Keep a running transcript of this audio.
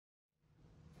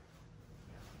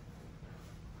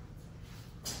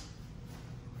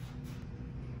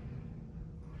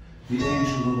The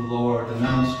angel of the Lord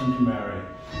announced unto Mary,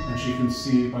 and she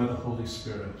conceived by the Holy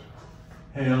Spirit.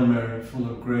 Hail Mary,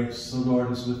 full of grace, the Lord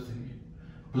is with thee.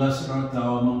 Blessed art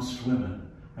thou amongst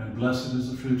women, and blessed is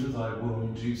the fruit of thy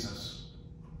womb, Jesus.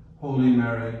 Holy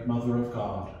Mary, Mother of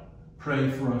God,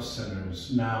 pray for us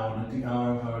sinners, now and at the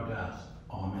hour of our death.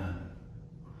 Amen.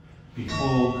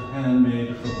 Behold, the handmaid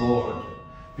of the Lord,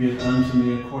 be it unto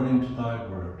me according to thy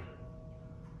word.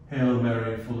 Hail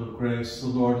Mary, full of grace, the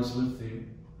Lord is with thee.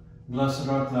 Blessed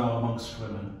art thou amongst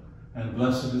women, and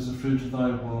blessed is the fruit of thy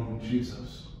womb,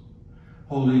 Jesus.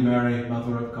 Holy Mary,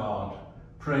 Mother of God,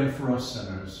 pray for us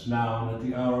sinners, now and at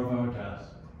the hour of our death.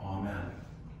 Amen.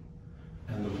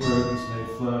 And the Word was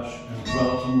made flesh and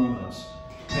dwelt among us.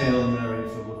 Hail Mary,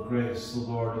 full of grace, the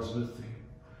Lord is with thee.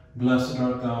 Blessed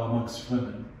art thou amongst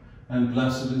women, and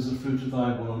blessed is the fruit of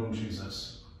thy womb,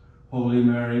 Jesus. Holy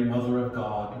Mary, Mother of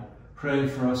God, pray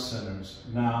for us sinners,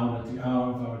 now and at the hour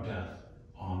of our death.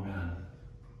 Amen.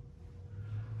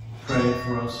 Pray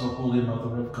for us, O Holy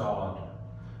Mother of God,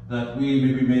 that we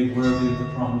may be made worthy of the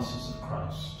promises of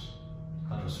Christ.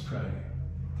 Let us pray.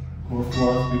 Pour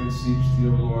forth, we beseech thee,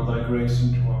 O Lord, thy grace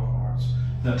into our hearts,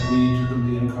 that we, to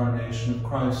whom the incarnation of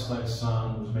Christ thy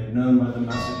Son was made known by the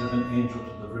message of an angel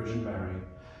to the Virgin Mary,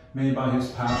 may by his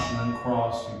passion and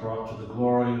cross be brought to the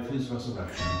glory of his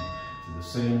resurrection, through the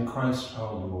same Christ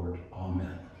our Lord.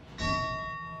 Amen.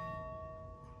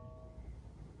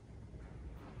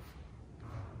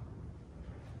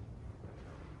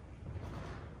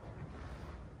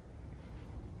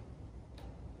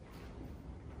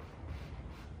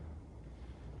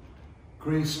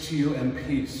 Grace to you and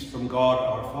peace from God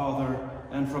our Father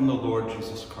and from the Lord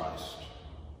Jesus Christ.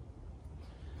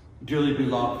 Dearly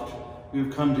beloved, we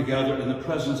have come together in the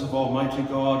presence of Almighty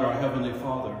God, our Heavenly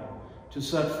Father, to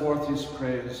set forth his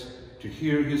praise, to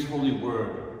hear his holy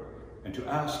word, and to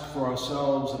ask for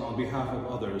ourselves and on behalf of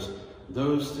others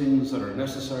those things that are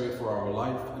necessary for our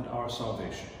life and our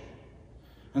salvation.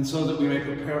 And so that we may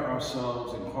prepare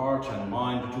ourselves in heart and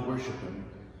mind to worship him,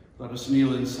 let us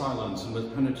kneel in silence and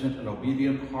with penitent and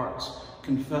obedient hearts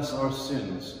confess our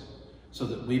sins, so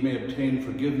that we may obtain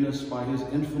forgiveness by his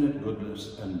infinite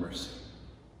goodness and mercy.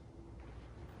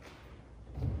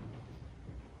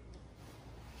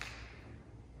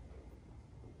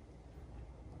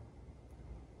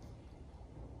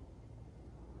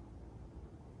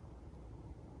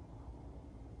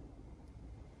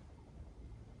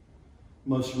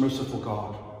 Most merciful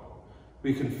God,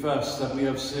 we confess that we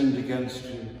have sinned against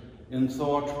you in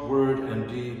thought, word, and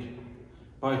deed,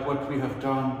 by what we have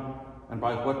done and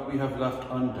by what we have left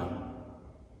undone.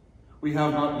 We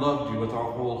have not loved you with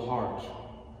our whole heart.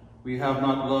 We have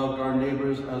not loved our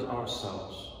neighbors as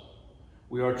ourselves.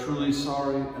 We are truly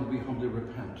sorry and we humbly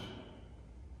repent.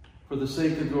 For the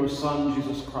sake of your Son,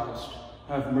 Jesus Christ,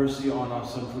 have mercy on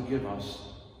us and forgive us,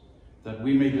 that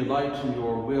we may delight in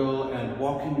your will and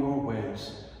walk in your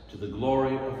ways to the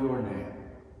glory of your name.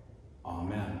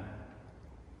 Amen.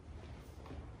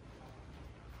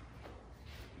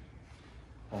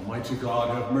 Almighty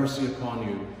God, have mercy upon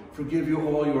you, forgive you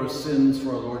all your sins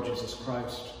for our Lord Jesus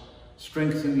Christ,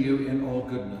 strengthen you in all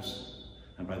goodness,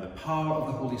 and by the power of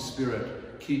the Holy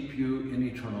Spirit, keep you in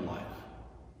eternal life.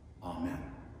 Amen.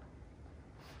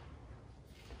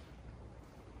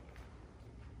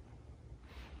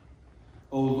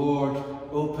 O Lord,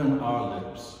 open our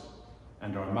lips,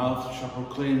 and our mouth shall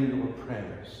proclaim your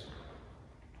praise.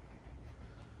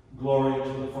 Glory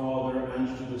to the Father,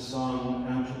 and to the Son,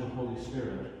 and to the Holy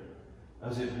Spirit,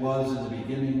 as it was in the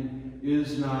beginning,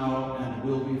 is now, and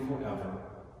will be forever.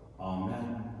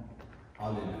 Amen.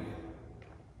 Alleluia.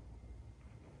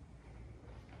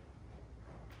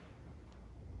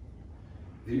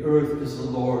 The earth is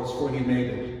the Lord's, for he made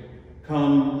it.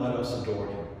 Come, let us adore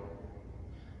him.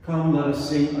 Come, let us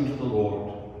sing unto the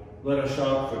Lord. Let us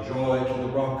shout for joy to the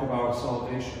rock of our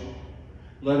salvation.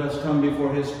 Let us come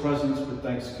before his presence with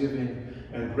thanksgiving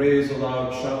and raise a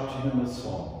loud shout to him with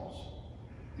psalms.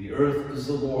 The earth is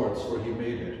the Lord's, for he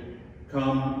made it.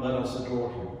 Come, let us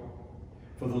adore him.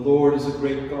 For the Lord is a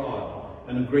great God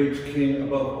and a great King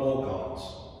above all gods.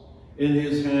 In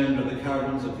his hand are the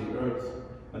caverns of the earth,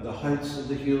 and the heights of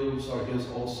the hills are his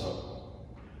also.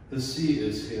 The sea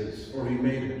is his, for he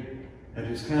made it, and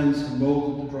his hands have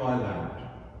molded the dry land.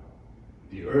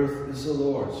 The earth is the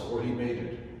Lord's, for he made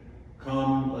it.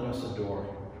 Come, let us adore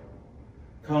him.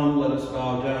 Come, let us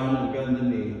bow down and bend the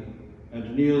knee,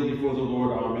 and kneel before the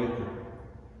Lord our Maker.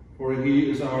 For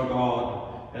he is our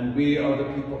God, and we are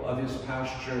the people of his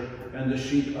pasture and the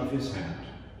sheep of his hand.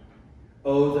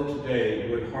 Oh, that today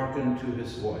you would hearken to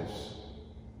his voice.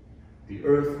 The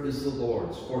earth is the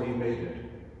Lord's, for he made it.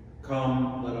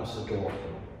 Come, let us adore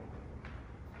him.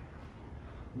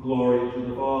 Glory to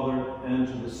the Father, and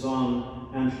to the Son,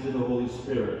 and to the Holy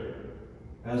Spirit,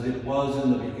 as it was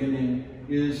in the beginning,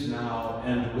 is now,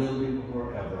 and will be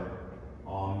forever.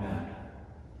 Amen.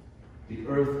 The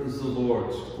earth is the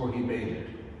Lord's, for he made it.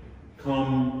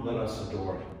 Come, let us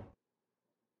adore him.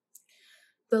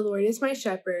 The Lord is my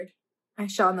shepherd, I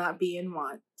shall not be in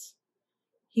want.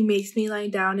 He makes me lie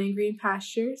down in green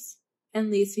pastures,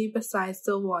 and leads me beside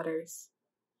still waters.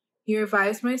 He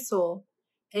revives my soul,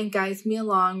 and guides me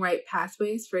along right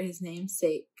pathways for his name's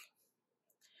sake.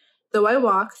 Though I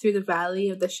walk through the valley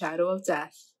of the shadow of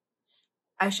death,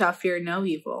 I shall fear no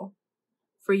evil,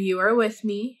 for you are with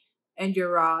me, and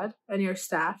your rod and your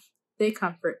staff, they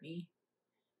comfort me.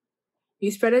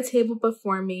 You spread a table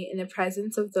before me in the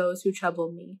presence of those who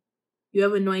trouble me. You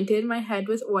have anointed my head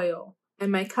with oil, and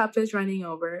my cup is running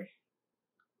over.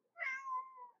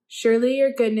 Surely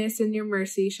your goodness and your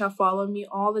mercy shall follow me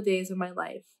all the days of my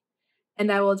life,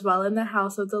 and I will dwell in the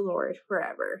house of the Lord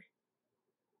forever.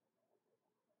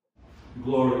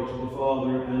 Glory to the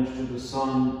Father, and to the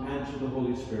Son, and to the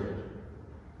Holy Spirit,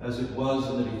 as it was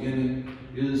in the beginning,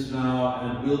 is now,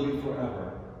 and will be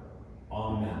forever.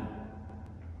 Amen.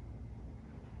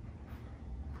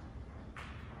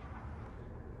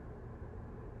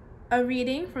 A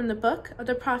reading from the book of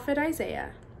the prophet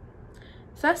Isaiah.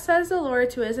 Thus says the Lord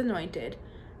to his anointed,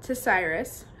 to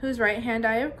Cyrus, whose right hand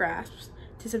I have grasped,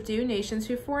 to subdue nations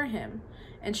before him,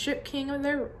 and strip kings of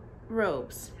their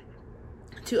robes,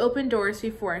 to open doors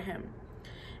before him.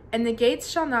 And the gates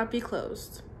shall not be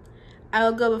closed. I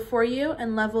will go before you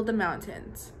and level the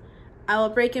mountains. I will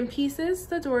break in pieces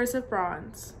the doors of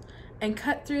bronze, and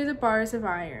cut through the bars of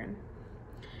iron.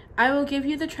 I will give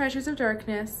you the treasures of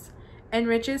darkness, and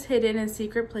riches hidden in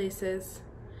secret places,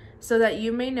 so that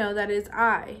you may know that it is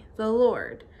I, the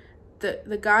Lord,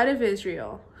 the God of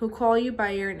Israel, who call you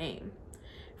by your name.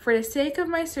 For the sake of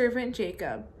my servant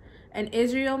Jacob, and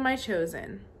Israel my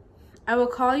chosen, I will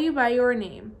call you by your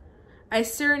name. I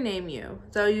surname you,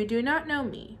 though you do not know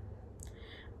me.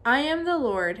 I am the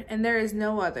Lord, and there is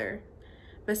no other.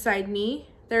 Beside me,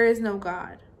 there is no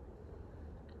God.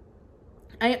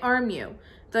 I arm you,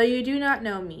 though you do not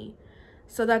know me,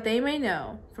 so that they may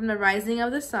know, from the rising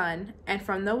of the sun and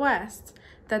from the west,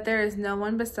 that there is no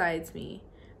one besides me.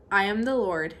 I am the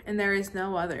Lord, and there is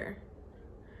no other.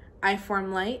 I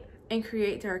form light and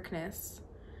create darkness.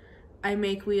 I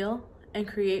make weal and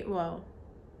create woe.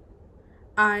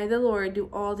 I, the Lord, do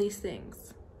all these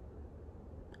things.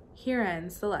 Here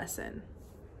ends the lesson.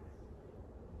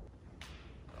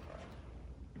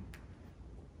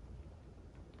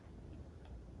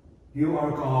 You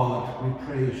are God, we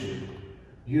praise you.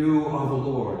 You are the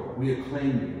Lord, we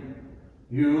acclaim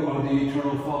you. You are the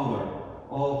eternal Father,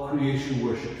 all creation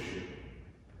worships you.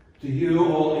 To you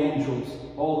all angels,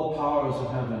 all the powers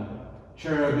of heaven,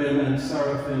 cherubim and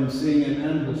seraphim sing in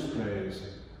endless praise.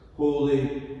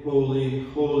 Holy, holy,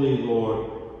 holy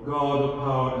Lord, God of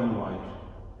power and might.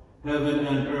 Heaven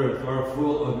and earth are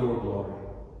full of your glory.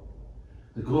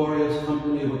 The glorious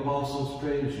company of apostles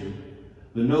praise you.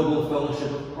 The noble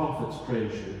fellowship of prophets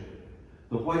praise you.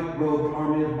 The white-robed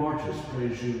army of martyrs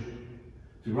praise you.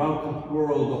 Throughout the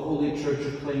world, the Holy Church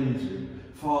acclaims you,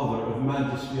 Father of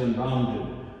majesty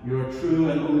unbounded, your true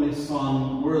and only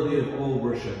Son, worthy of all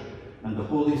worship, and the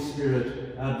Holy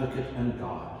Spirit, advocate and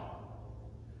God.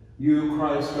 You,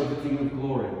 Christ, are the King of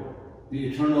glory, the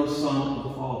eternal Son of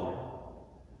the Father.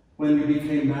 When you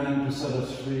became man to set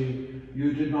us free,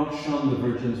 you did not shun the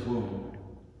Virgin's womb.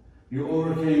 You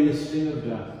overcame the sting of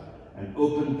death, and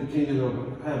opened the kingdom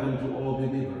of heaven to all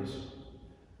believers.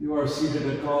 You are seated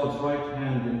at God's right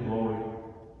hand in glory.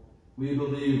 We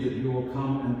believe that you will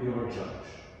come and be our judge.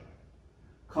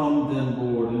 Come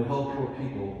then, Lord, and help your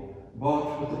people,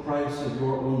 bought with the price of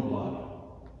your own blood,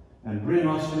 and bring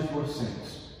us with your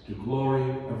saints to glory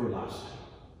everlasting.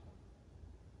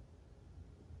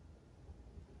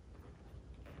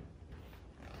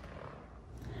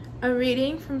 A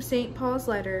reading from St. Paul's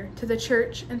letter to the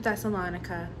church in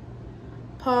Thessalonica.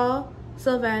 Paul,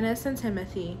 Silvanus, and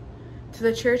Timothy, to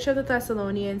the church of the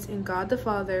Thessalonians in God the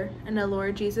Father and the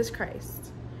Lord Jesus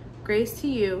Christ, grace to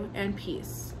you and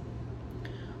peace.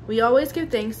 We always give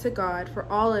thanks to God for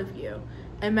all of you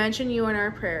and mention you in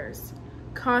our prayers,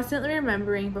 constantly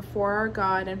remembering before our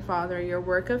God and Father your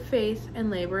work of faith and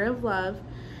labor of love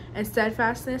and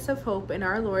steadfastness of hope in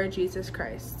our Lord Jesus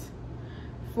Christ.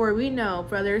 For we know,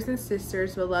 brothers and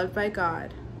sisters beloved by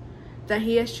God, that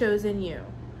he has chosen you,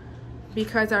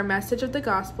 because our message of the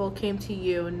gospel came to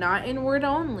you not in word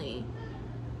only,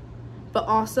 but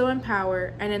also in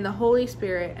power and in the Holy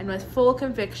Spirit and with full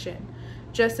conviction,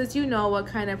 just as you know what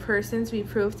kind of persons we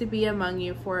prove to be among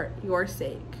you for your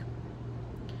sake.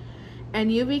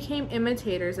 And you became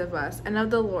imitators of us and of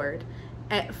the Lord.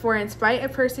 For in spite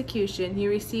of persecution, you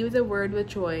received the word with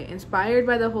joy, inspired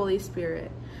by the Holy Spirit,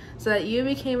 so that you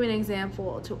became an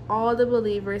example to all the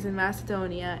believers in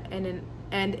Macedonia and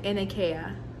in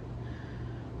Achaia.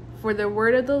 For the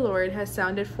word of the Lord has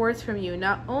sounded forth from you,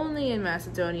 not only in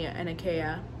Macedonia and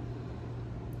Achaia,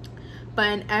 but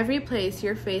in every place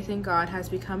your faith in God has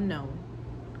become known,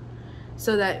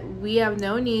 so that we have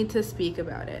no need to speak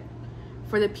about it.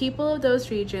 For the people of those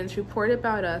regions report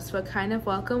about us what kind of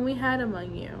welcome we had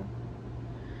among you,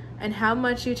 and how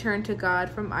much you turned to God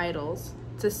from idols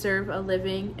to serve a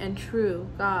living and true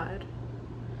God,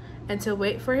 and to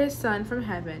wait for his Son from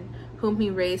heaven, whom he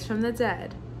raised from the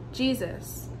dead,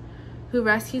 Jesus, who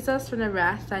rescues us from the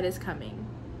wrath that is coming.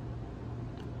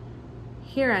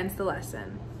 Here ends the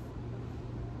lesson.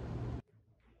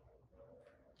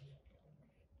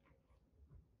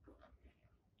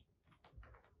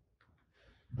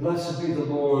 Blessed be the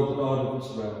Lord, the God of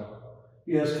Israel.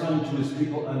 He has come to his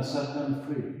people and set them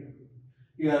free.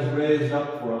 He has raised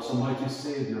up for us a mighty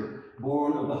Savior,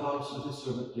 born of the house of his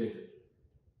servant David.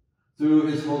 Through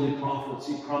his holy prophets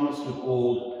he promised of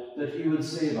old that he would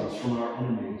save us from our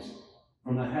enemies,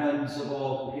 from the hands of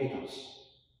all who hate us.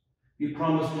 He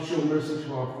promised to show mercy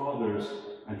to our fathers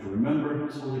and to remember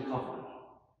his holy covenant.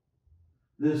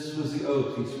 This was the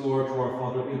oath he swore to our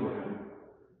father Abraham,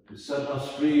 to set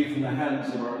us free from the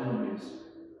hands of our enemies,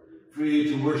 free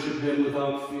to worship him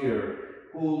without fear,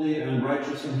 holy and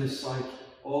righteous in his sight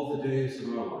all the days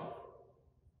of our life.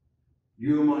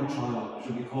 You, my child,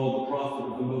 shall be called the prophet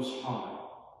of the Most High,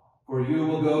 for you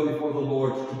will go before the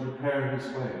Lord to prepare his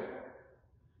way,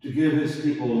 to give his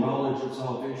people knowledge of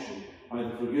salvation by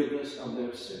the forgiveness of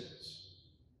their sins.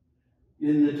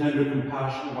 In the tender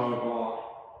compassion of our God,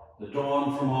 the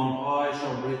dawn from on high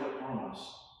shall break upon us,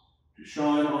 to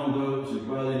shine on those who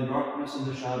dwell in darkness and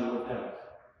the shadow of death,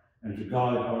 and to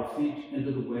guide our feet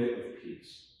into the way of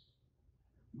peace.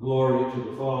 Glory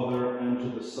to the Father, and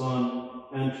to the Son,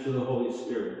 and to the Holy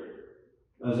Spirit,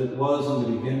 as it was in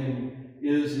the beginning,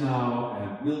 is now,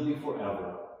 and will be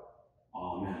forever.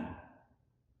 Amen.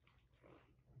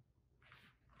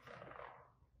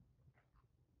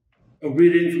 A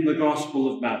reading from the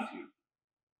Gospel of Matthew.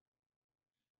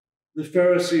 The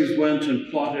Pharisees went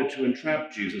and plotted to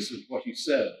entrap Jesus in what he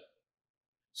said.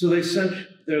 So they sent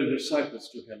their disciples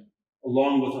to him,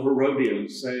 along with the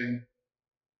Herodians, saying,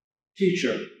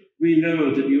 "Teacher, we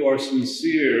know that you are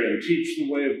sincere and teach the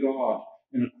way of God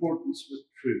in accordance with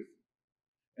truth,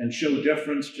 and show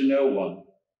deference to no one,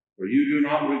 for you do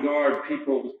not regard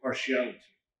people with partiality.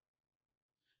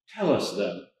 Tell us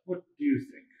then, what do you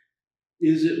think?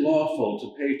 Is it lawful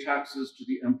to pay taxes to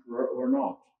the emperor or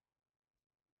not?"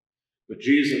 But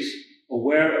Jesus,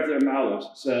 aware of their malice,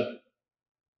 said,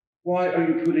 "Why are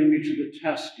you putting me to the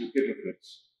test, you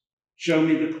hypocrites? Show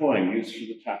me the coin used for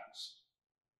the tax."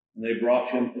 And they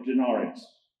brought him a denarius.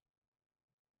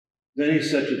 Then he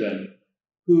said to them,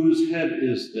 "Whose head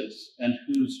is this, and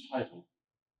whose title?"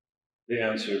 They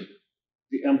answered,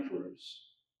 "The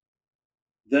emperor's."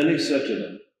 Then he said to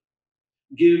them,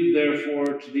 "Give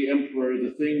therefore to the emperor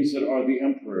the things that are the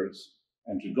emperor's,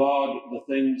 and to God the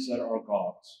things that are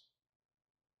God's."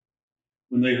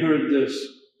 When they heard this,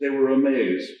 they were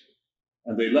amazed,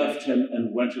 and they left him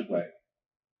and went away.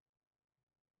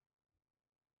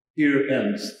 Here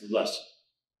ends the lesson.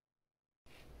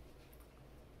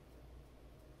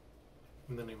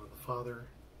 In the name of the Father,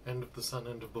 and of the Son,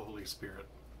 and of the Holy Spirit.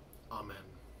 Amen.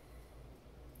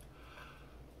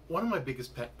 One of my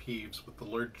biggest pet peeves with the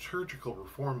liturgical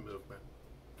reform movement,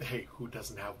 hey, who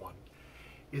doesn't have one,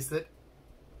 is that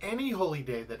any holy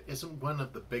day that isn't one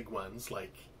of the big ones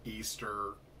like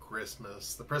Easter,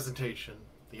 Christmas, the Presentation,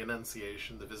 the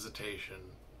Annunciation, the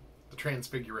Visitation, the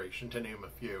Transfiguration, to name a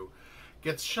few,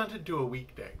 gets shunted to a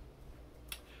weekday.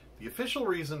 The official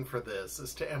reason for this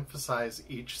is to emphasize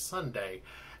each Sunday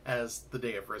as the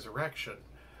day of resurrection.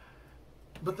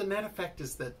 But the net effect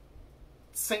is that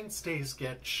saints' days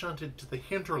get shunted to the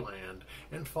hinterland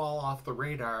and fall off the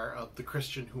radar of the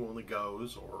Christian who only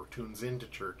goes or tunes into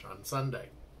church on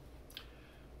Sunday.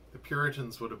 The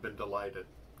Puritans would have been delighted.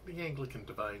 The Anglican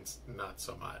divines, not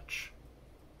so much.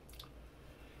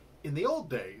 In the old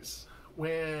days,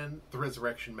 when the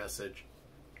resurrection message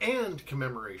and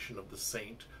commemoration of the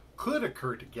saint could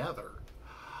occur together,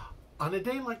 on a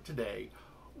day like today,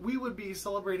 we would be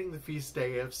celebrating the feast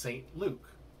day of St.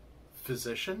 Luke,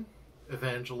 physician,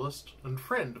 evangelist, and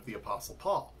friend of the Apostle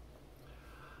Paul.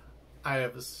 I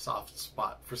have a soft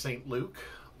spot for St. Luke.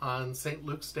 On St.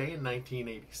 Luke's Day in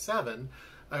 1987,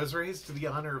 I was raised to the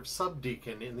honor of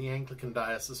subdeacon in the Anglican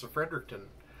Diocese of Fredericton,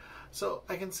 so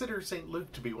I consider St.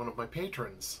 Luke to be one of my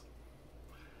patrons.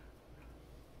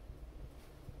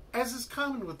 As is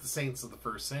common with the saints of the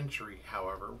first century,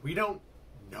 however, we don't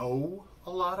know a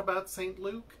lot about St.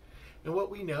 Luke, and what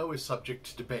we know is subject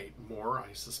to debate, more,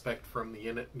 I suspect, from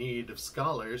the need of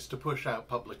scholars to push out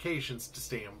publications to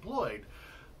stay employed,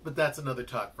 but that's another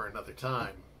talk for another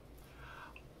time.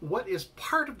 What is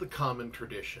part of the common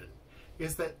tradition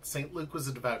is that St. Luke was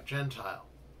a devout Gentile,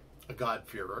 a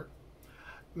God-fearer,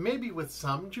 maybe with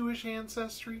some Jewish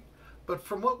ancestry, but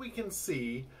from what we can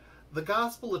see, the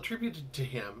gospel attributed to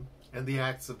him and the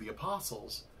Acts of the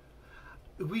Apostles,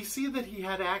 we see that he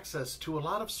had access to a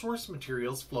lot of source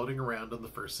materials floating around in the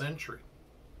first century.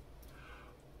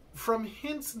 From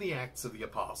hints in the Acts of the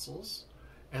Apostles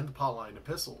and the Pauline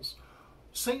epistles,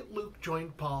 St. Luke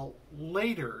joined Paul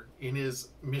later in his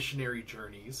missionary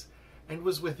journeys and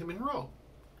was with him in Rome.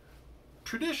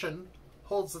 Tradition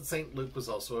holds that St. Luke was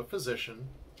also a physician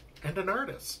and an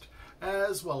artist,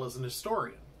 as well as an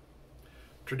historian.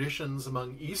 Traditions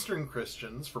among Eastern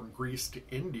Christians from Greece to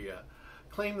India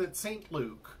claim that St.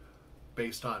 Luke,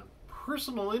 based on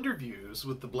personal interviews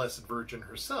with the Blessed Virgin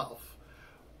herself,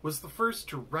 was the first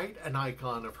to write an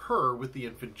icon of her with the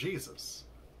infant Jesus,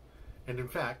 and in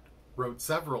fact wrote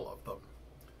several of them.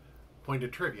 Point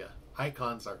of trivia,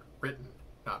 icons are written,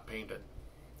 not painted.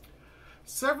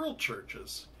 Several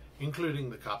churches, including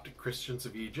the Coptic Christians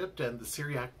of Egypt and the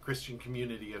Syriac Christian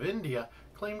community of India,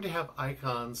 claim to have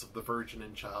icons of the Virgin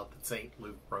and Child that St.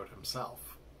 Luke wrote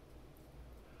himself.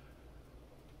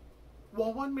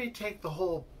 While one may take the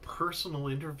whole personal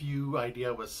interview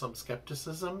idea with some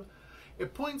skepticism,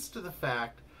 it points to the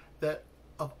fact that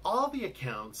of all the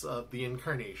accounts of the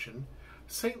Incarnation,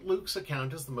 St. Luke's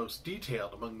account is the most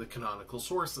detailed among the canonical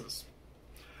sources.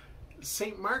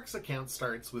 St. Mark's account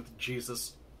starts with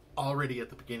Jesus already at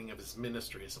the beginning of his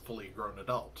ministry as a fully grown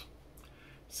adult.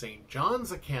 St.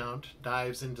 John's account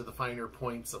dives into the finer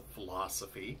points of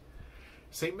philosophy.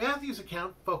 St. Matthew's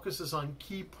account focuses on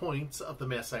key points of the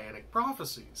messianic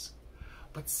prophecies.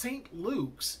 But St.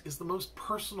 Luke's is the most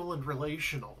personal and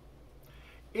relational.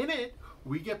 In it,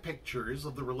 we get pictures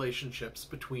of the relationships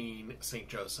between St.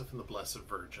 Joseph and the Blessed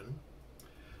Virgin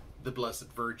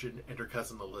and her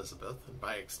cousin Elizabeth, and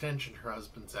by extension her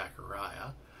husband Zachariah,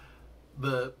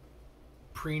 the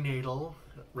prenatal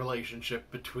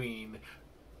relationship between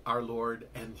our Lord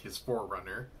and his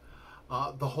forerunner,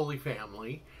 the Holy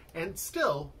Family, and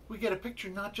still we get a picture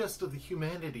not just of the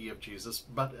humanity of Jesus,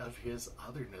 but of his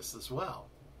otherness as well.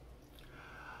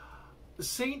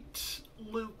 St.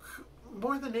 Luke,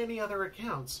 more than any other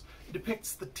accounts,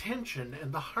 depicts the tension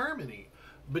and the harmony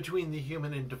between the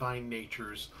human and divine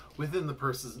natures within the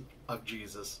person of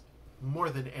Jesus more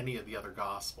than any of the other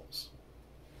Gospels.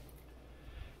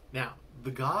 Now,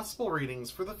 the Gospel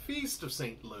readings for the Feast of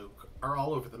St. Luke are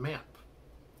all over the map.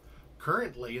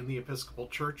 Currently, in the Episcopal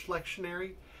Church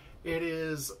lectionary, it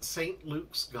is St.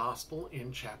 Luke's Gospel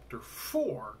in chapter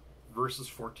 4, verses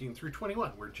 14 through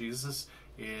 21, where Jesus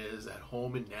is at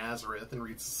home in Nazareth and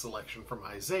reads a selection from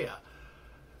Isaiah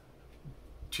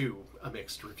to a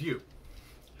mixed review.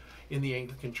 In the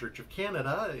Anglican Church of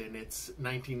Canada, in its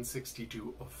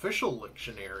 1962 official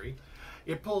lectionary,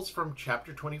 it pulls from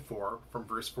chapter 24, from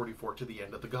verse 44 to the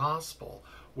end of the Gospel,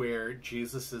 where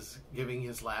Jesus is giving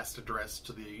his last address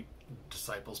to the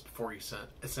disciples before he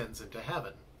ascends into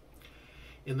heaven.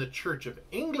 In the Church of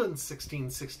England's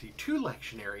 1662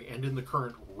 lectionary and in the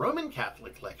current Roman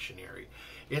Catholic lectionary,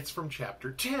 it's from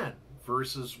chapter 10,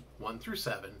 verses 1 through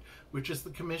 7, which is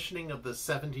the commissioning of the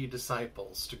 70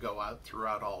 disciples to go out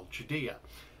throughout all Judea,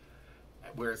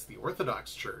 whereas the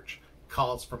Orthodox Church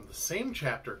calls from the same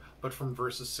chapter, but from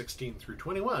verses 16 through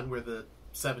 21, where the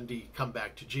 70 come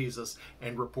back to Jesus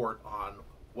and report on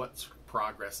what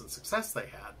progress and success they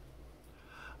had.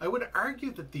 I would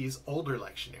argue that these older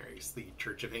lectionaries, the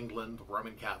Church of England, the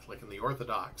Roman Catholic, and the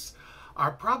Orthodox,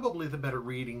 are probably the better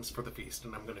readings for the feast,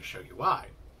 and I'm going to show you why.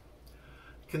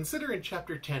 Consider in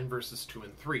chapter 10, verses 2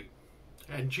 and 3.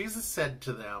 And Jesus said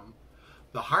to them,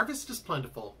 "The harvest is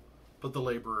plentiful, but the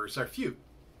laborers are few.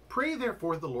 Pray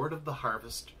therefore the Lord of the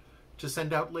harvest to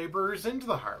send out laborers into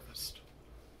the harvest.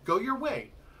 Go your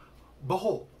way.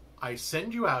 Behold, I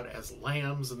send you out as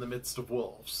lambs in the midst of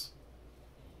wolves."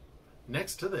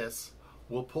 Next to this,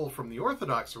 we'll pull from the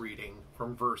Orthodox reading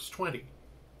from verse 20.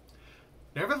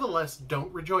 "Nevertheless,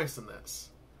 don't rejoice in this,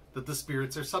 that the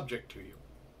spirits are subject to you.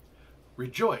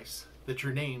 Rejoice that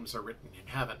your names are written in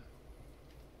heaven."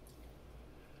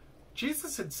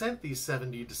 Jesus had sent these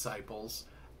 70 disciples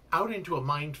out into a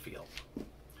minefield,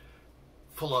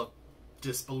 full of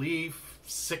disbelief,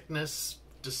 sickness,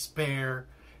 despair,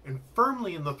 and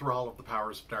firmly in the thrall of the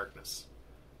powers of darkness.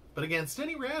 But against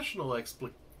any rational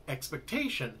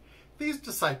expectation, these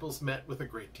disciples met with a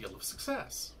great deal of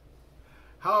success.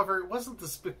 However, it wasn't the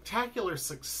spectacular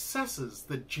successes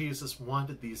that Jesus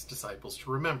wanted these disciples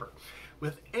to remember.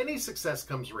 With any success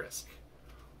comes risk.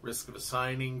 Risk of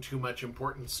assigning too much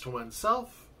importance to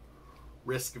oneself,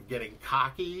 risk of getting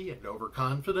cocky and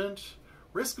overconfident,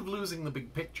 risk of losing the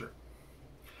big picture.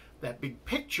 That big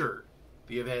picture,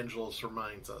 the evangelist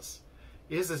reminds us,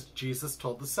 is, as Jesus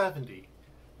told the 70,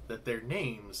 that their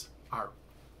names are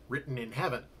written in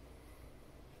heaven.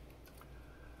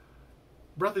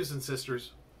 Brothers and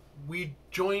sisters, we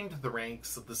joined the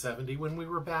ranks of the 70 when we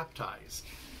were baptized.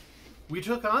 We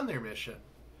took on their mission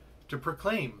to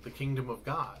proclaim the kingdom of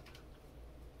God.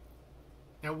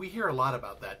 Now, we hear a lot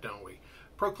about that, don't we?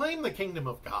 Proclaim the kingdom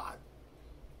of God,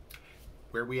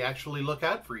 where we actually look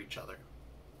out for each other.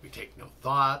 We take no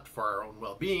thought for our own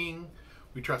well-being.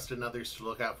 We trust in others to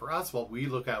look out for us while we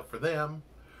look out for them.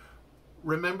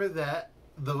 Remember that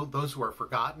those who are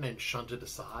forgotten and shunted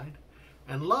aside,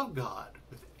 and love God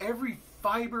with every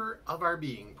fiber of our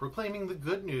being, proclaiming the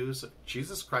good news of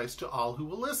Jesus Christ to all who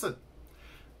will listen,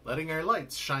 letting our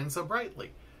lights shine so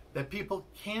brightly that people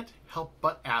can't help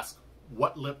but ask,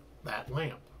 what lit that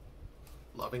lamp?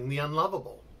 Loving the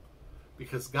unlovable,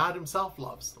 because God himself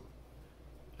loves them,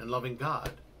 and loving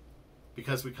God,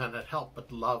 because we cannot help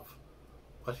but love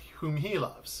whom he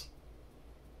loves.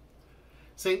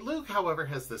 St. Luke, however,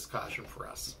 has this caution for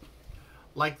us.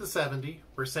 Like the 70,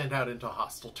 we're sent out into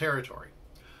hostile territory.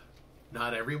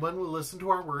 Not everyone will listen to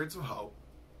our words of hope.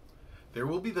 There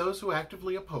will be those who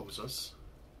actively oppose us.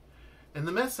 And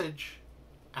the message,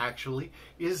 actually,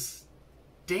 is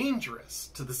dangerous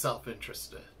to the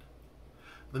self-interested.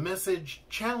 The message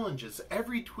challenges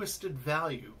every twisted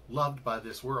value loved by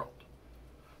this world.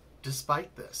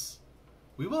 Despite this,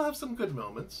 we will have some good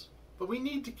moments, but we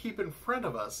need to keep in front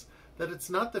of us that it's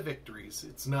not the victories,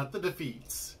 it's not the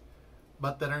defeats,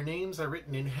 but that our names are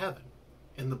written in heaven,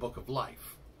 in the book of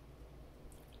life.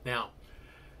 Now,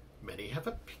 many have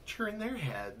a picture in their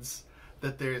heads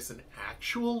that there's an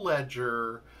actual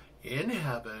ledger in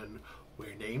heaven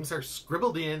where names are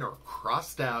scribbled in or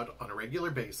crossed out on a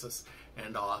regular basis,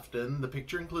 and often the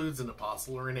picture includes an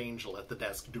apostle or an angel at the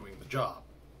desk doing the job.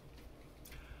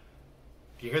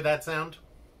 Do you hear that sound?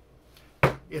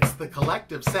 It's the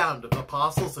collective sound of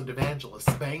apostles and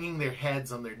evangelists banging their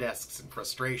heads on their desks in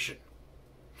frustration.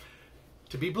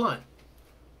 To be blunt,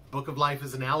 the Book of Life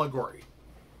is an allegory.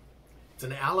 It's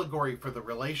an allegory for the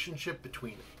relationship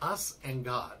between us and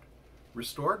God,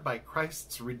 restored by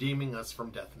Christ's redeeming us from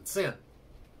death and sin.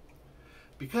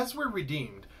 Because we're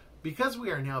redeemed, because we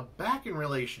are now back in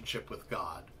relationship with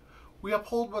God, we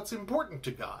uphold what's important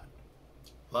to God,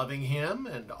 loving him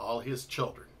and all his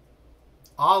children.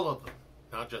 All of them,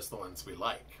 not just the ones we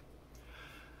like.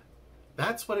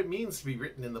 That's what it means to be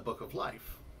written in the Book of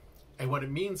Life, and what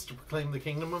it means to proclaim the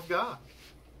kingdom of God.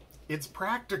 It's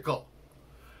practical.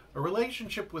 A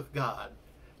relationship with God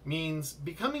means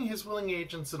becoming his willing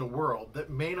agents in a world that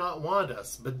may not want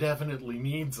us, but definitely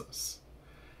needs us,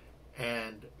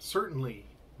 and certainly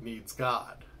needs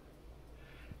God.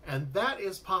 And that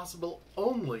is possible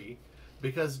only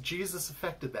because Jesus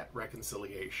effected that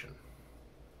reconciliation.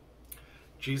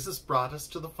 Jesus brought us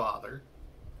to the Father.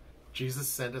 Jesus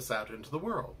sent us out into the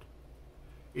world.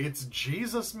 It's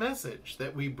Jesus' message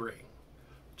that we bring,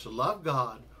 to love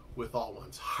God with all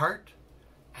one's heart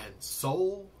and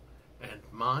soul and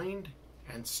mind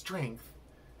and strength,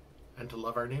 and to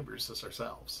love our neighbors as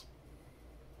ourselves.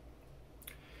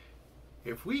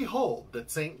 If we hold that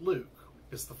St. Luke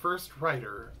is the first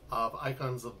writer of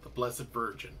icons of the Blessed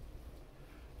Virgin,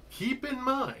 keep in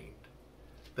mind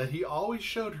that he always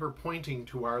showed her pointing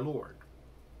to our Lord.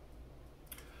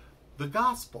 The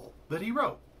gospel that he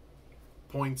wrote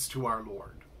points to our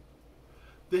Lord.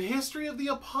 The history of the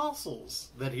apostles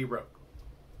that he wrote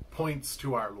points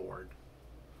to our Lord.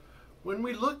 When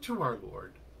we look to our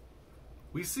Lord,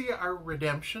 we see our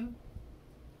redemption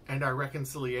and our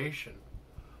reconciliation,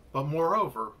 but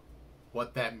moreover,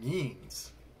 what that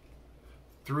means.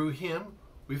 Through him,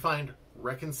 we find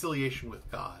reconciliation with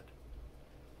God.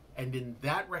 And in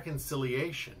that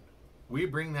reconciliation, we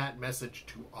bring that message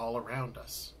to all around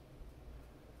us.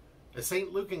 As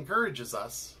St. Luke encourages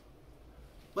us,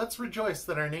 let's rejoice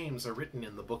that our names are written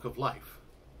in the Book of Life.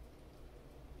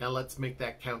 Now let's make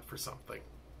that count for something.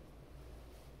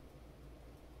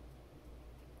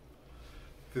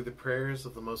 Through the prayers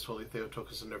of the Most Holy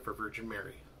Theotokos and ever Virgin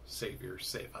Mary, Savior,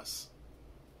 save us.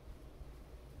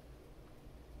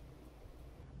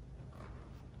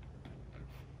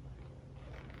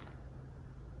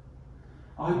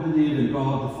 I believe in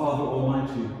God the Father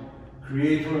Almighty,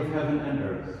 creator of heaven and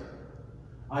earth.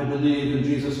 I believe in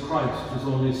Jesus Christ, his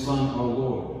only Son, our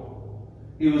Lord.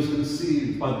 He was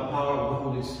conceived by the power of the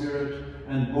Holy Spirit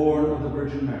and born of the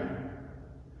Virgin Mary.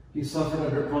 He suffered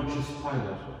under Pontius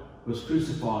Pilate, was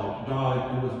crucified,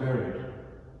 died, and was buried.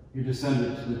 He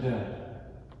descended to the dead.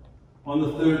 On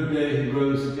the third day he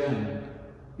rose again.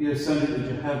 He ascended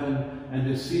into heaven and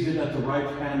is seated at the right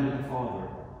hand of the Father.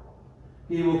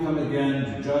 He will come again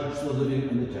to judge the living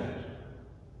and the dead.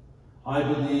 I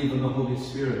believe in the Holy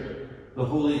Spirit, the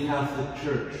Holy Catholic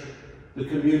Church, the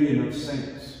communion of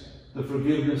saints, the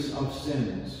forgiveness of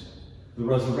sins, the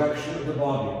resurrection of the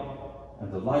body,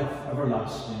 and the life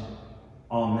everlasting.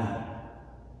 Amen.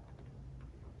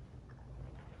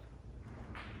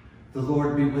 The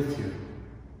Lord be with you.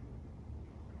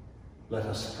 Let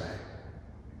us pray.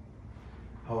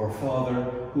 Our Father,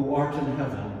 who art in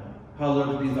heaven,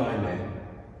 hallowed be thy name.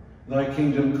 Thy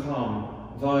kingdom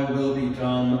come, thy will be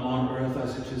done on earth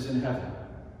as it is in heaven.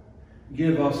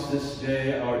 Give us this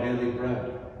day our daily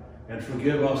bread, and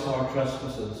forgive us our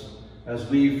trespasses, as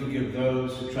we forgive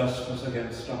those who trespass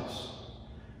against us.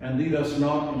 And lead us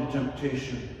not into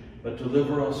temptation, but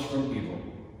deliver us from evil.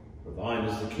 For thine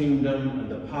is the kingdom, and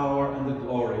the power, and the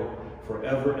glory,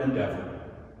 forever and ever.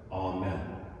 Amen.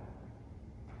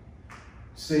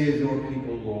 Save your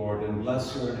people, Lord, and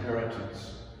bless your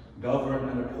inheritance. Govern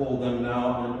and uphold them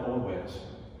now and always.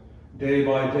 Day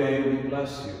by day we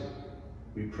bless you.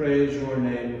 We praise your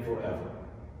name forever.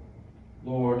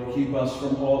 Lord, keep us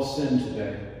from all sin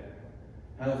today.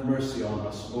 Have mercy on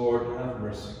us, Lord, have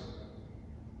mercy.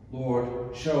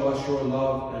 Lord, show us your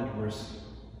love and mercy,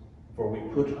 for we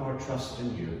put our trust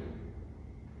in you.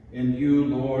 In you,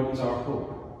 Lord, is our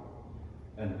hope,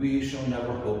 and we shall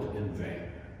never hope in vain.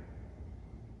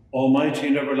 Almighty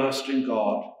and everlasting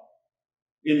God,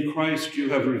 in Christ you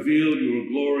have revealed your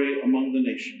glory among the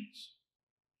nations.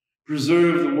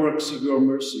 Preserve the works of your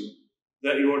mercy,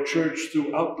 that your church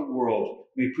throughout the world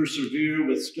may persevere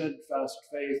with steadfast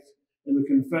faith in the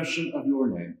confession of your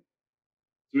name.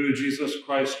 Through Jesus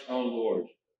Christ our Lord,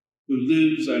 who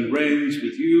lives and reigns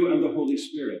with you and the Holy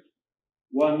Spirit,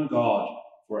 one God,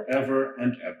 forever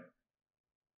and ever.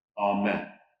 Amen.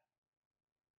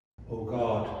 O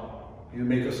God, you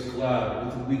make us glad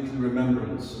with the weekly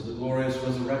remembrance of the glorious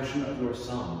resurrection of your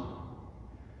Son.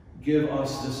 Give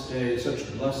us this day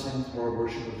such blessing for our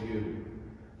worship of you,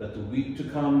 that the week to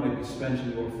come may be spent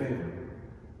in your favor.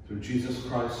 Through Jesus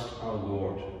Christ our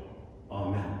Lord.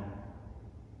 Amen.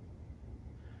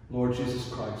 Lord Jesus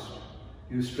Christ,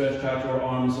 you stretched out your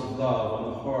arms of love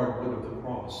on the hard wood of the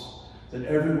cross, that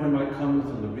everyone might come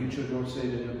within the reach of your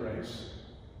saving embrace.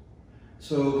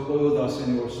 So clothe us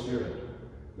in your Spirit,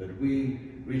 that we,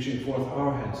 reaching forth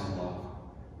our hands in love,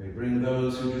 may bring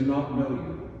those who do not know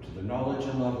you to the knowledge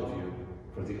and love of you,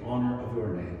 for the honor of your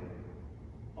name.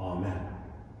 Amen.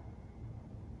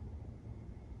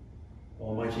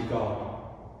 Almighty God,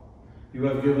 you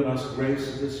have given us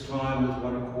grace at this time with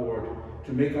one accord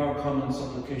to make our common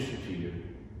supplication to you.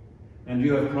 And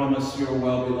you have promised your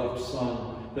well-beloved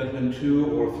Son that when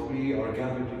 2 or 3 are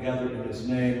gathered together in his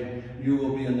name, you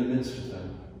will be in the midst of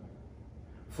them.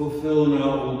 Fulfill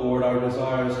now, O Lord, our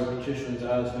desires and petitions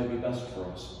as may be best for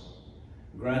us,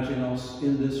 granting us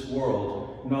in this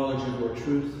world knowledge of your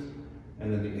truth,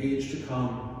 and in the age to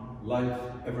come, life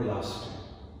everlasting.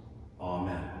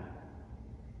 Amen.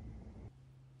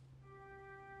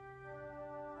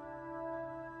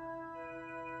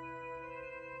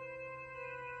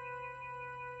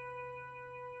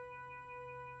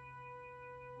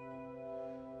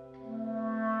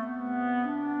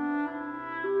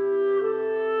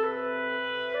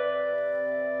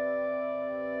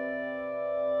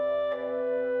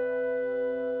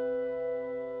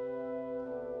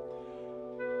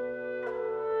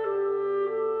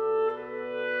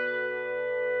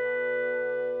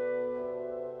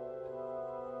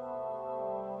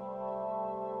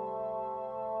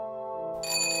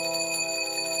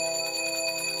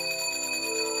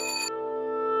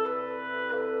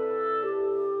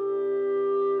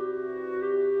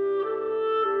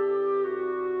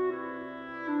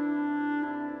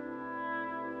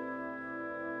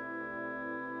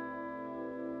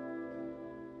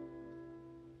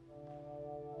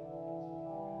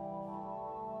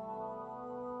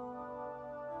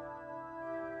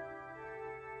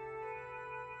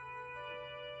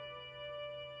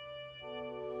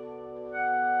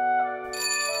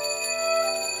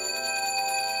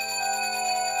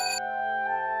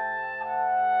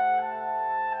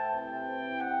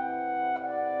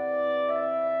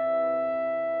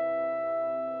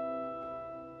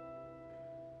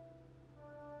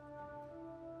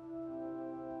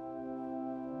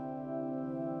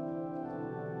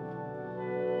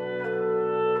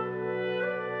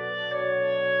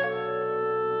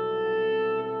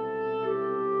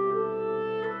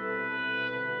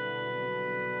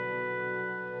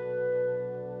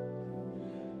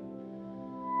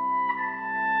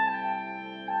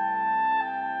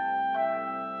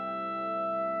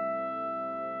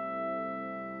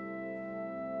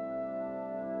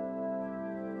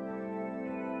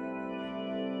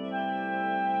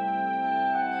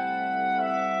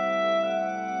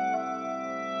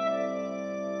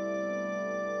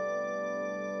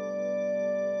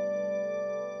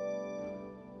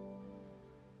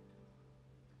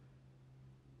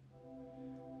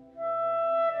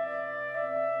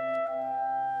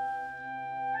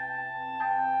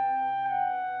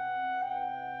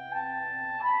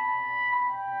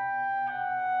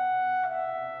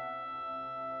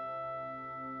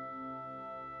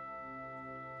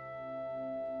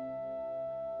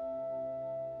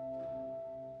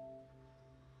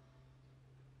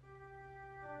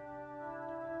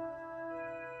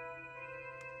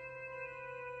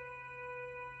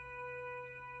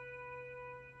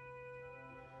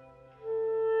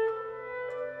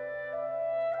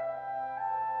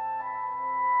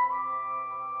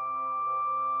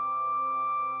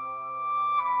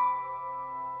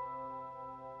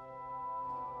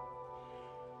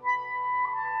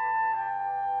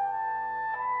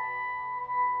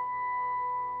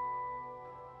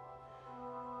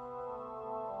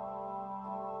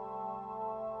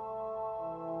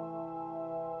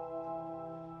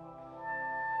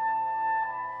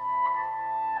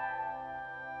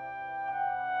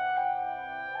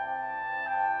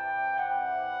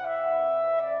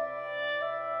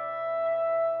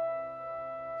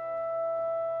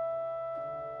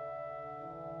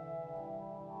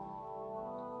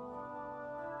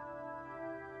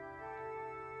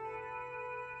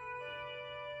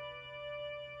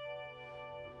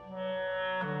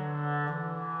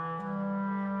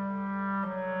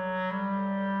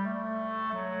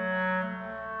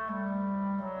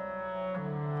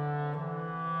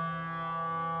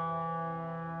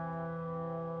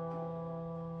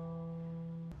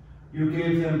 You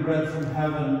gave them bread from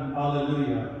heaven,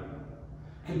 alleluia,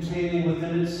 containing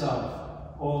within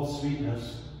itself all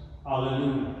sweetness,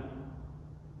 alleluia.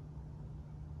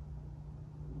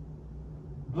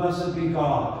 Blessed be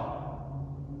God.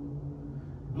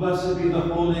 Blessed be the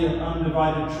Holy and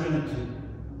Undivided Trinity.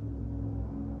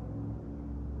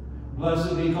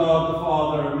 Blessed be God the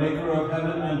Father, maker of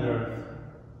heaven and earth.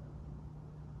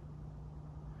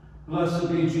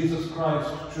 Blessed be Jesus Christ,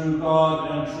 true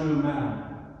God and true man.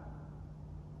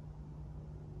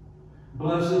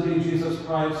 Blessed be Jesus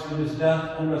Christ in his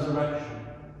death and resurrection.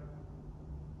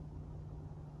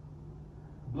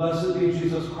 Blessed be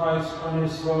Jesus Christ on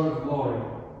his throne of glory.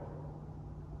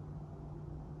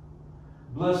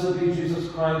 Blessed be Jesus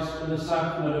Christ in the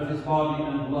sacrament of his body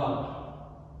and blood.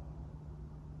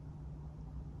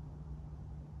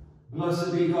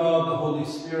 Blessed be God, the Holy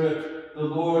Spirit, the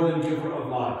Lord and giver of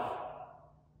life.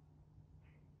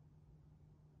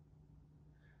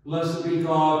 Blessed be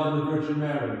God and the Virgin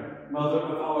Mary, Mother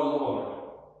of our Lord.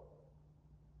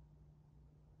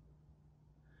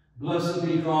 Blessed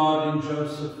be God in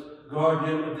Joseph,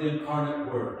 guardian of the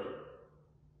incarnate Word.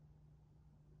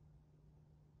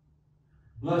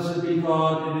 Blessed be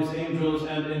God in his angels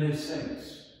and in his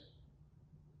saints.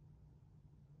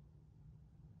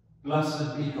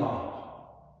 Blessed be God.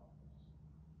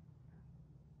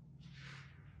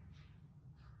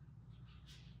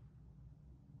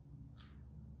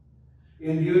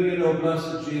 In union, O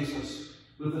blessed Jesus,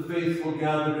 with the faithful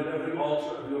gathered at every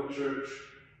altar of your church,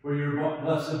 where your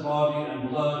blessed body and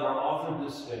blood are offered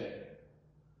this day,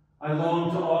 I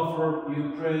long to offer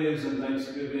you praise and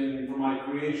thanksgiving for my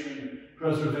creation,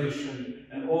 preservation,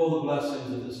 and all the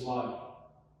blessings of this life,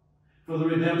 for the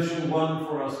redemption won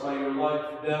for us by your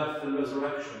life, death, and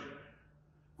resurrection,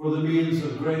 for the means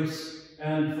of grace,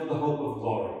 and for the hope of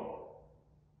glory.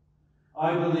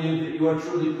 I believe that you are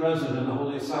truly present in the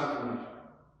Holy Sacrament,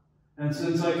 and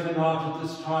since I cannot at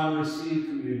this time receive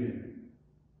communion,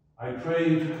 I pray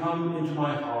you to come into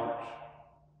my heart.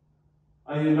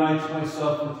 I unite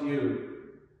myself with you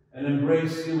and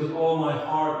embrace you with all my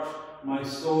heart, my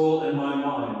soul, and my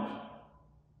mind.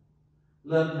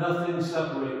 Let nothing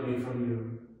separate me from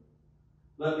you.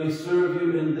 Let me serve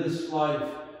you in this life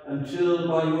until,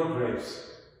 by your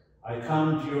grace, I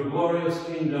come to your glorious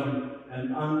kingdom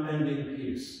and unending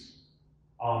peace.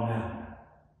 Amen.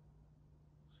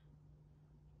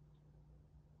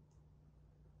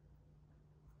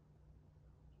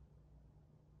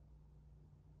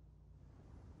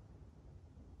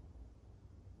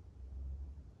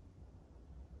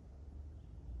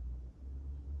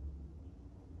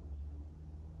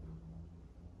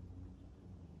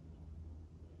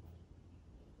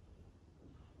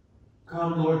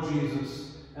 Come, Lord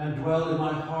Jesus, and dwell in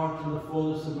my heart in the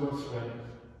fullness of your strength.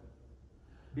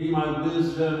 Be my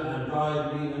wisdom and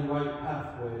guide me in right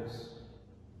pathways.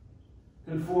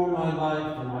 Conform my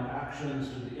life and my actions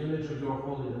to the image of your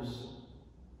holiness,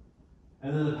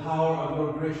 and in the power of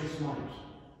your gracious might,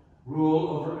 rule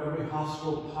over every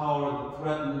hostile power that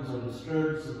threatens or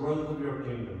disturbs the growth of your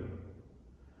kingdom,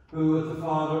 who with the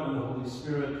Father and the Holy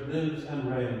Spirit lives and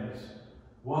reigns,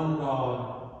 one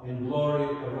God, in glory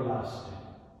everlasting.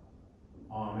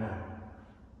 Amen.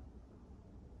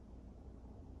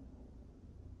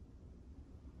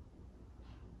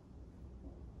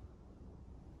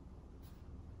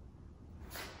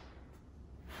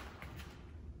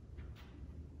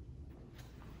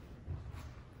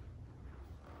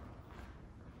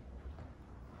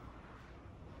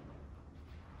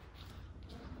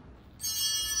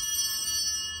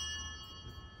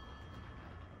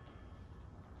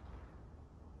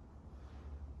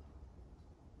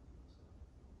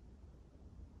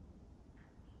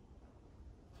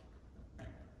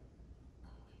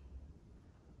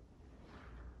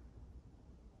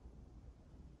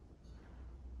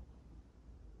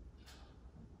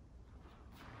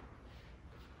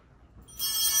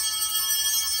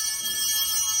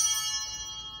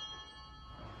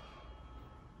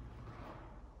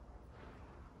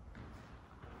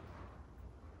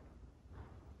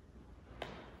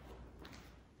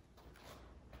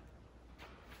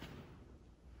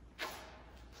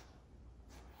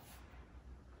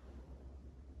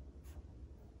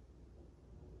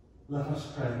 Let us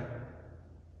pray.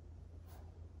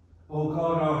 O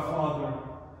God, our Father,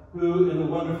 who in the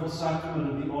wonderful sacrament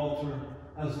of the altar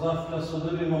has left us a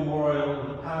living memorial of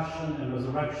the passion and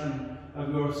resurrection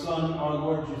of your Son, our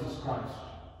Lord Jesus Christ,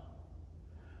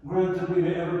 grant that we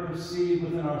may ever perceive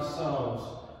within ourselves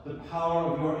the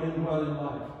power of your indwelling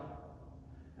life,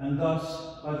 and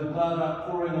thus, by the glad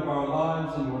outpouring of our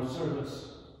lives in your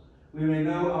service, we may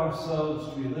know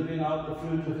ourselves to be living out the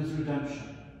fruit of his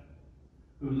redemption,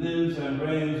 who lives and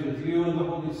reigns with you in the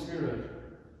Holy Spirit,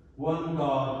 one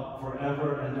God,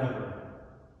 forever and ever.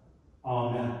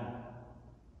 Amen.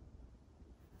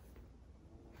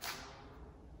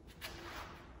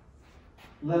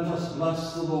 Let us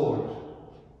bless the Lord.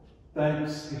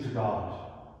 Thanks be to God.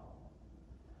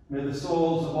 May the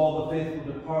souls of all the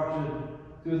faithful departed,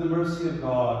 through the mercy of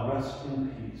God, rest in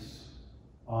peace.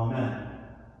 Amen.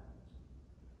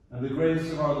 And the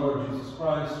grace of our Lord Jesus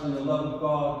Christ, and the love of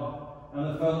God,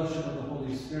 and the fellowship of the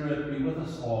Holy Spirit be with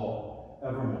us all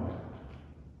evermore.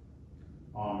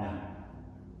 Amen.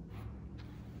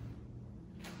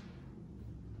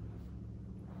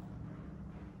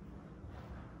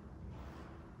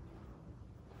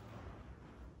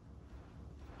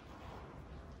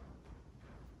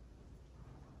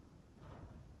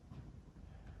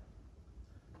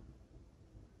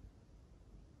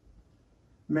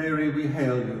 Mary, we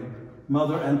hail you,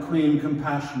 Mother and Queen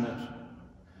compassionate.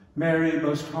 Mary,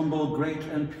 most humble, great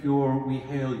and pure, we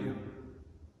hail you.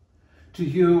 To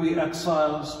you, we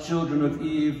exiles, children of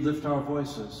Eve, lift our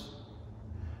voices.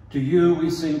 To you we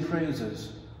sing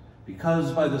praises,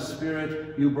 because by the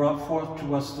Spirit you brought forth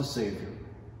to us the Savior.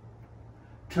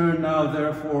 Turn now,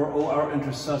 therefore, O our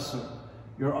intercessor,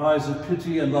 your eyes of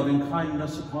pity and loving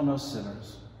kindness upon us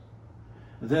sinners.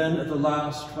 Then, at the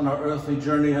last, when our earthly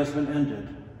journey has been ended,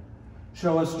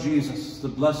 show us Jesus, the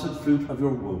blessed fruit of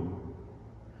your womb.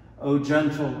 O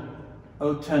gentle,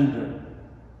 O tender,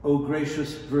 O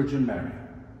gracious Virgin Mary.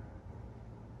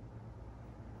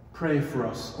 Pray for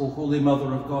us, O Holy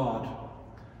Mother of God,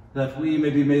 that we may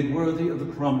be made worthy of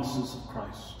the promises of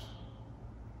Christ.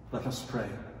 Let us pray.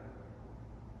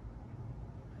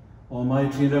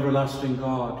 Almighty and everlasting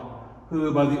God,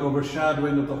 who by the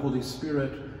overshadowing of the Holy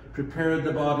Spirit prepared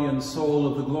the body and soul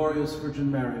of the glorious Virgin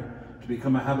Mary to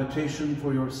become a habitation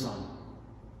for your Son,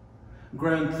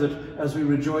 grant that as we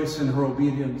rejoice in her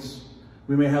obedience,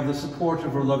 we may have the support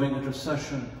of her loving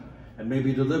intercession and may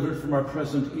be delivered from our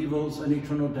present evils and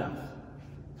eternal death,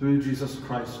 through Jesus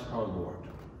Christ our Lord.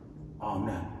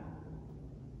 Amen.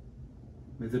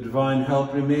 May the divine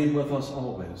help remain with us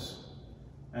always,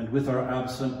 and with our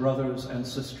absent brothers and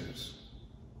sisters.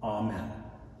 Amen.